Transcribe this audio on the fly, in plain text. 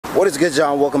What is good,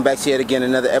 y'all? Welcome back to yet again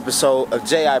another episode of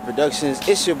JI Productions.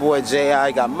 It's your boy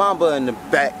JI. Got Mamba in the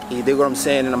back. You dig what I'm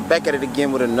saying? And I'm back at it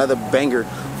again with another banger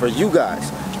for you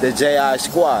guys, the JI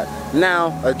Squad.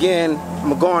 Now, again,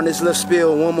 I'm gonna go on this little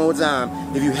spiel one more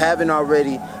time. If you haven't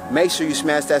already, make sure you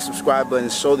smash that subscribe button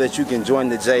so that you can join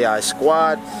the JI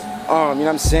Squad. You know what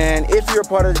I'm saying? If you're a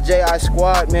part of the JI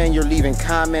Squad, man, you're leaving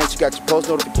comments, you got your post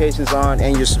notifications on,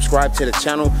 and you're subscribed to the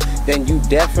channel, then you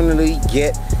definitely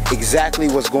get exactly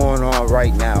what's going on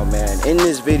right now, man. In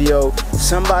this video,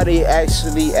 somebody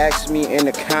actually asked me in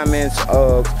the comments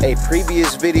of a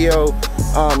previous video, you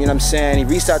know what I'm saying? He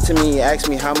reached out to me, he asked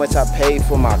me how much I paid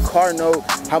for my car note,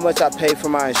 how much I paid for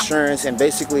my insurance, and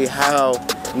basically how,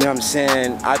 you know what I'm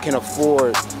saying, I can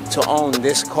afford to own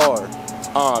this car.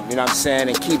 You know what I'm saying,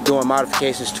 and keep doing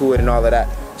modifications to it and all of that.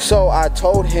 So I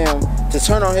told him to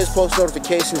turn on his post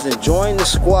notifications and join the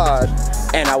squad,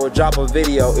 and I would drop a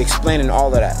video explaining all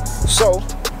of that. So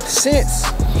since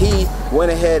he went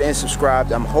ahead and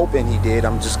subscribed, I'm hoping he did,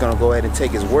 I'm just gonna go ahead and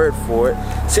take his word for it.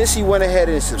 Since he went ahead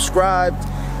and subscribed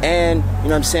and, you know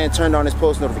what I'm saying, turned on his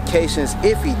post notifications,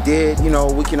 if he did, you know,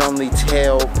 we can only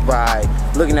tell by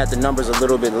looking at the numbers a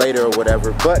little bit later or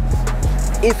whatever, but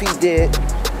if he did,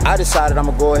 I decided I'm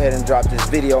gonna go ahead and drop this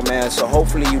video, man, so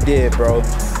hopefully you did, bro.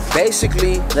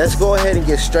 Basically, let's go ahead and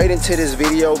get straight into this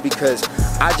video because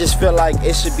I just feel like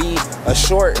it should be a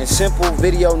short and simple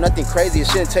video, nothing crazy. It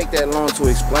shouldn't take that long to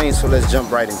explain, so let's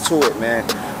jump right into it, man.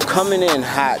 Coming in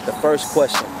hot, the first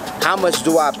question, how much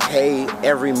do I pay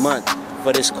every month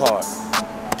for this car?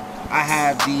 I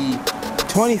have the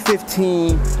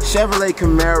 2015 Chevrolet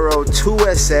Camaro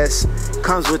 2SS.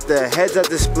 Comes with the heads-up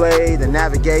display, the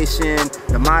navigation,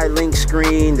 the MyLink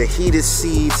screen, the heated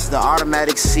seats, the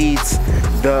automatic seats,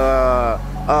 the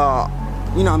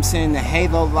you know what I'm saying, the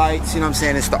halo lights, you know what I'm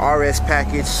saying, it's the RS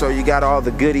package, so you got all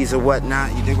the goodies and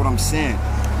whatnot, you dig what I'm saying.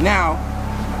 Now,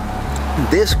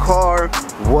 this car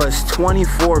was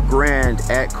 24 grand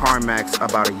at CarMax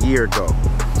about a year ago.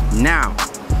 Now,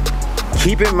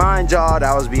 keep in mind, y'all,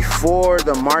 that was before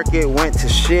the market went to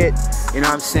shit, you know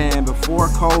what I'm saying, before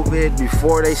COVID,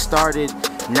 before they started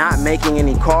not making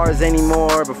any cars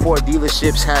anymore, before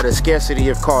dealerships had a scarcity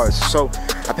of cars. So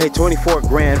I paid 24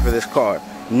 grand for this car.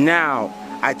 Now,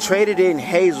 I traded in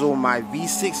Hazel, my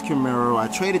V6 Camaro, I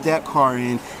traded that car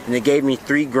in and they gave me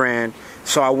 3 grand.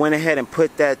 So I went ahead and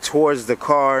put that towards the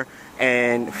car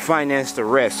and financed the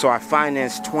rest. So I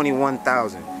financed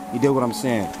 21,000. You dig what I'm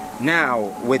saying?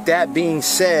 Now, with that being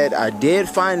said, I did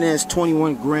finance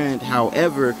 21 grand.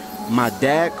 However, my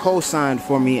dad co-signed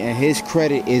for me and his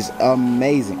credit is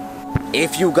amazing.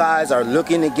 If you guys are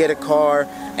looking to get a car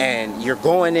and you're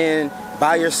going in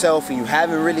by yourself and you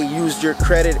haven't really used your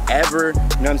credit ever, you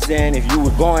know what I'm saying, if you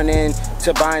were going in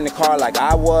to buying the car like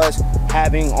I was,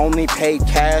 having only paid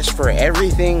cash for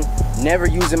everything, never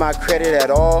using my credit at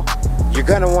all, you're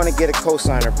gonna want to get a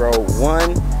co-signer, bro.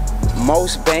 One,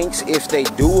 most banks, if they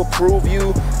do approve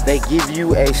you, they give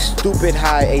you a stupid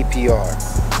high APR.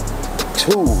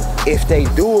 2, if they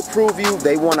do approve you,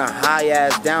 they want a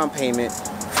high-ass down payment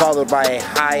followed by a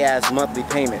high-ass monthly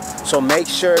payment. So make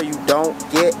sure you don't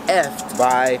get effed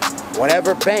by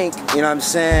whatever bank, you know what I'm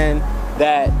saying,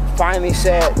 that finally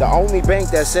said, the only bank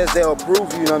that says they'll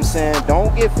approve you, you know what I'm saying,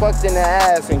 don't get fucked in the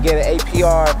ass and get an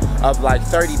APR of like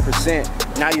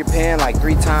 30%. Now you're paying like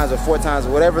 3 times or 4 times,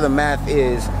 or whatever the math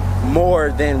is, more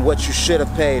than what you should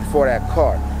have paid for that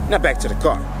car. Now back to the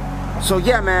car. So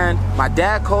yeah, man, my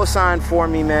dad co-signed for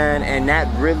me, man, and that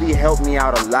really helped me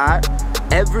out a lot.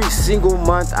 Every single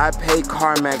month I pay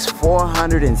CarMax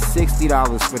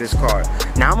 $460 for this car.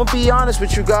 Now I'm gonna be honest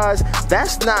with you guys,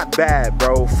 that's not bad,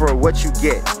 bro, for what you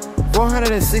get.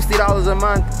 $460 a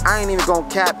month, I ain't even gonna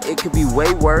cap, it could be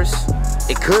way worse.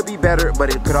 It could be better,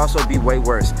 but it could also be way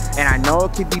worse. And I know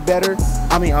it could be better,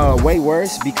 way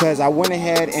worse, because I went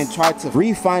ahead and tried to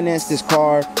refinance this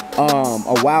car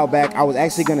a while back. I was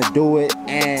actually gonna do it,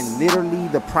 and literally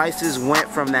the prices went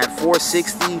from that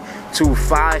 $460 to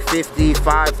 $550,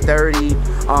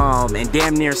 $530, and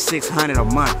damn near $600 a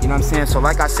month. You know what I'm saying? So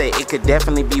like I say, it could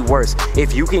definitely be worse.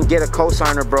 If you can get a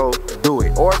co-signer, bro, do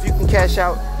it. Or if you can cash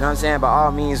out, you know what I'm saying, by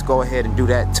all means, go ahead and do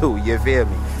that too. You feel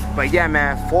me? But yeah,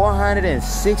 man,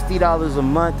 $460 a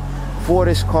month for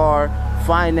this car,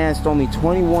 financed only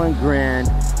 21 grand,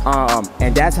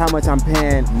 and that's how much I'm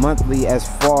paying monthly as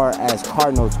far as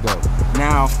car notes go.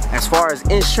 Now, as far as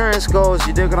insurance goes,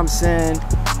 you dig what I'm saying?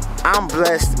 I'm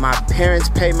blessed. My parents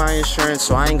pay my insurance,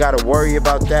 so I ain't gotta worry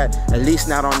about that, at least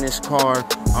not on this car.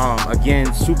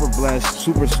 Again, super blessed,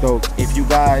 super stoked. If you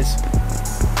guys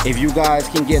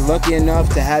can get lucky enough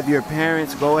to have your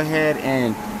parents go ahead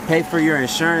and Pay for your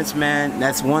insurance, man.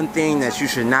 That's one thing that you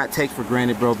should not take for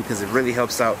granted, bro, because it really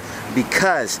helps out.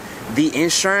 Because the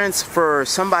insurance for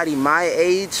somebody my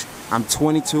age, I'm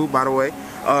 22, by the way.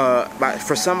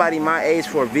 For somebody my age,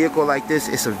 for a vehicle like this,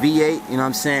 it's a V8, you know what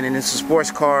I'm saying, and it's a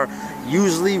sports car,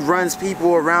 usually runs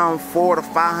people around $400 to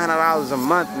 $500 a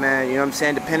month, man, you know what I'm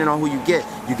saying, depending on who you get.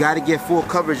 You got to get full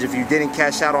coverage if you didn't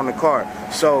cash out on the car,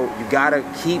 so you got to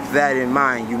keep that in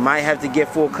mind. You might have to get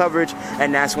full coverage,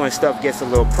 and that's when stuff gets a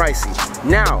little pricey.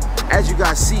 Now, as you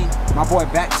guys see, my boy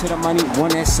Back to the Money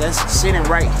 1SS sitting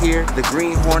right here, the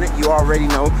Green Hornet. You already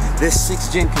know this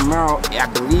 6th gen Camaro,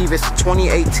 I believe it's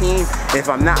 2018 if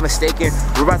I'm not mistaken.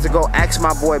 We're about to go ask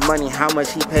my boy Money how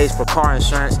much he pays for car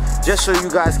insurance, just so you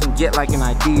guys can get like an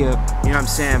idea, you know what I'm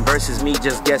saying, versus me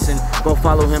just guessing. Go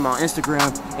follow him on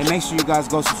Instagram, and make sure you guys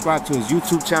go subscribe to his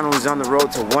YouTube channel. He's on the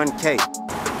road to 1K.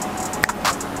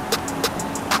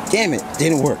 Damn it,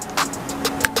 didn't work.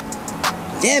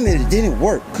 Damn it, it didn't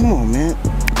work. Come on, man.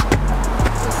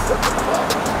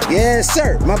 Yes,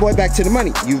 sir. My boy Back to the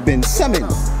Money. You've been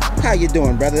summoned. How you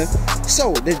doing, brother?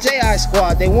 So, the JI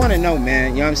squad, they want to know,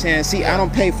 man. You know what I'm saying? See, I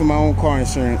don't pay for my own car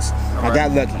insurance. I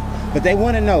got lucky. But they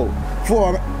want to know,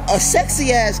 for a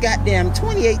sexy-ass goddamn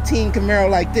 2018 Camaro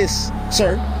like this,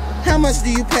 sir, how much do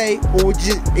you pay, or would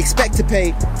you expect to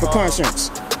pay for car insurance?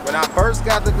 When I first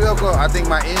got the vehicle, I think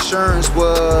my insurance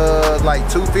was like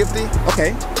 $250.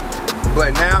 Okay.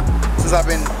 But now, since I've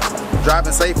been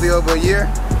driving safely over a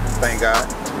year, thank God,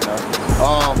 you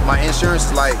know, my insurance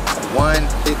is like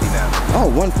 $150 now. Oh,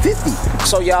 $150.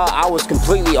 So y'all, I was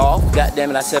completely off. God damn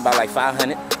it, I said about like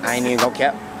 500. I ain't even gonna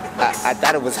cap. I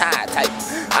thought it was high, type.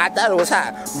 I thought it was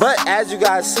high. But as you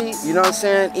guys see, you know what I'm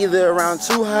saying, either around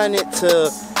 200 to, you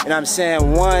know what I'm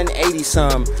saying, 180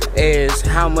 some is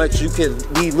how much you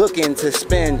could be looking to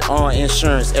spend on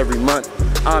insurance every month.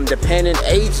 Depending,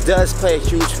 age does play a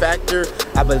huge factor.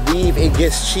 I believe it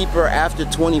gets cheaper after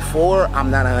 24.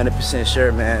 I'm not 100%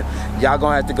 sure, man. Y'all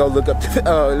gonna have to go look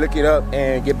it up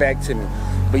and get back to me.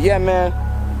 But yeah, man,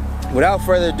 without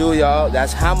further ado, y'all,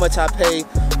 that's how much I pay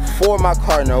for my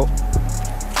car note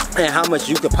and how much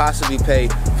you could possibly pay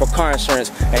for car insurance.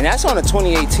 And that's on a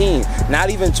 2018, not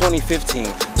even 2015.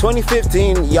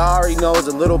 2015, y'all already know, is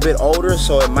a little bit older,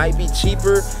 so it might be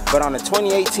cheaper. But on a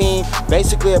 2018,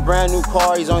 basically a brand new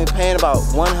car, he's only paying about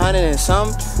 100 and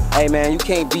some. Hey man, you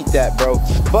can't beat that, bro.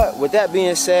 But with that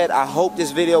being said, I hope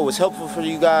this video was helpful for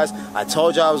you guys. I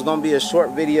told y'all it was gonna be a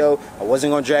short video. I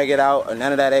wasn't gonna drag it out or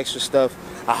none of that extra stuff.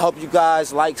 I hope you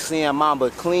guys like seeing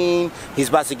Mamba clean. He's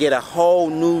about to get a whole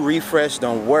new refresh,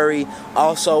 don't worry.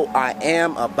 Also, I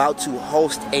am about to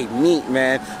host a meet,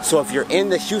 man. So if you're in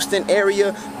the Houston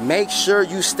area, make sure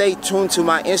you stay tuned to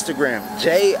my Instagram,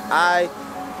 JI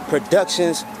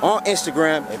Productions on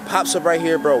Instagram. It pops up right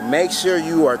here, bro. Make sure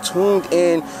you are tuned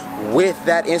in with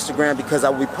that Instagram, because I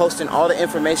will be posting all the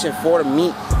information for the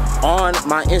meet on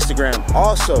my Instagram.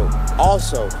 Also,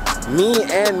 me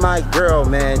and my girl,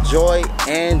 man, Joy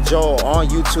and Joel on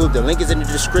YouTube. The link is in the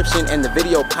description and the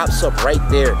video pops up right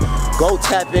there. Go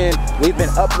tap in. We've been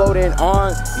uploading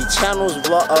on the channels,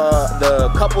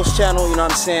 the couples channel, you know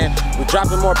what I'm saying? We're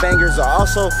dropping more bangers. I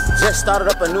also just started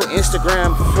up a new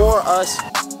Instagram for us.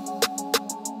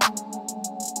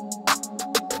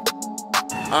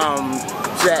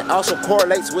 That also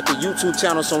correlates with the YouTube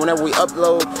channel, so whenever we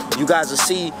upload, you guys will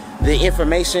see the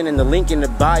information and the link in the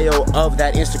bio of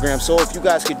that Instagram. So if you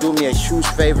guys could do me a huge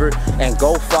favor and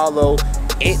go follow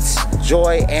It's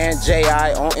Joy and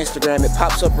JI on Instagram. It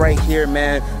pops up right here,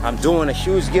 man. I'm doing a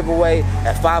huge giveaway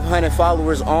at 500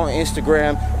 followers on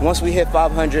Instagram. Once we hit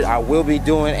 500, I will be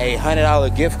doing a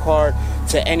 $100 gift card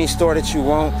to any store that you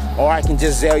want, or I can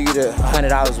just Zelle you the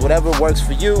 $100, whatever works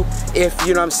for you. If,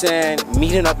 you know what I'm saying,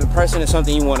 meeting up in person is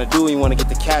something you want to do, you want to get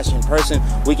the cash in person,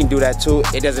 we can do that too.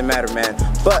 It doesn't matter, man.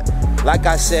 But like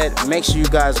I said, make sure you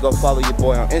guys go follow your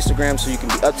boy on Instagram so you can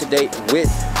be up to date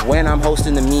with when I'm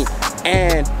hosting the meet,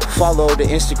 and follow the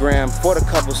Instagram for the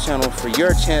couples channel for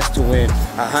your chance to win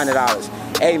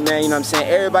 $100. Hey man, you know what I'm saying,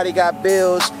 everybody got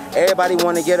bills, everybody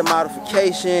want to get a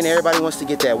modification, everybody wants to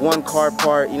get that one car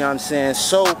part, you know what I'm saying?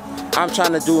 So I'm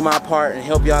trying to do my part and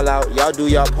help y'all out. Y'all do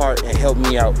y'all part and help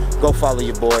me out. Go follow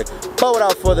your boy. But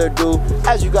without further ado,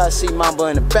 as you guys see Mamba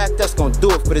in the back, that's gonna do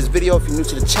it for this video. If you're new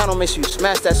to the channel, make sure you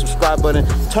smash that subscribe button.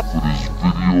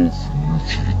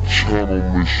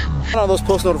 Turn on those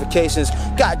post notifications.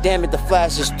 God damn it, the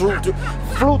flash just flew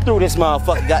through this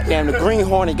motherfucker. Goddamn, the Green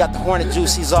Hornet got the Hornet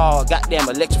juice. He's all goddamn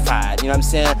electrified. You know what I'm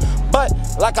saying? But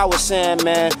like I was saying,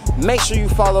 man, make sure you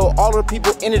follow all of the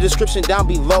people in the description down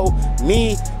below.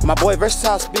 Me, my boy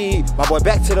Versatile Speed, my boy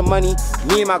Back to the Money,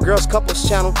 me and my girls couples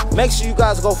channel. Make sure you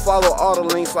guys go follow all the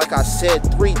links like I said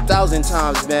 3,000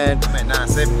 times, man. I'm at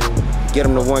 970. Get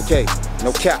them to 1K,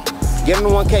 no cap. Get them to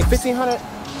 1K, 1,500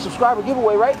 subscriber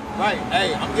giveaway, right? Right.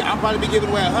 Hey, I'm probably be giving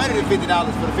away $150 for the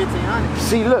 1,500.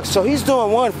 See, look, so he's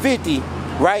doing 150,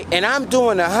 right? And I'm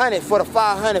doing 100 for the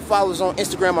 500 followers on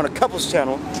Instagram on the couples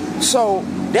channel. So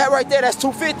that right there, that's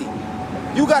 250.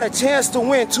 You got a chance to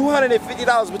win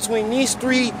 $250 between these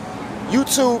 3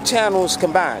 YouTube channels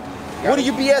combined. What are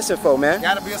you BSing for, man?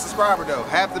 Gotta be a subscriber though.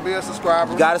 Have to be a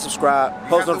subscriber. You gotta subscribe.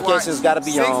 Post notifications gotta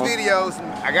be on. 6 videos.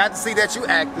 I got to see that you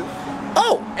active.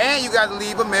 Oh! And you got to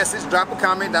leave a message, drop a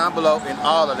comment down below, and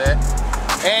all of that.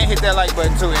 And hit that like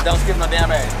button too, and don't skip no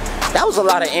damn ad. That was a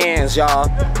lot of ands, y'all.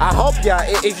 I hope y'all,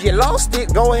 if you lost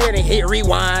it, go ahead and hit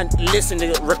rewind, listen to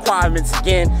the requirements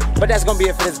again. But that's gonna be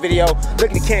it for this video. Look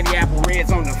at the candy apple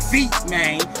reds on the feet,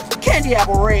 man. Candy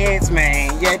apple reds,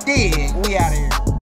 man. Yeah, dig. We out here.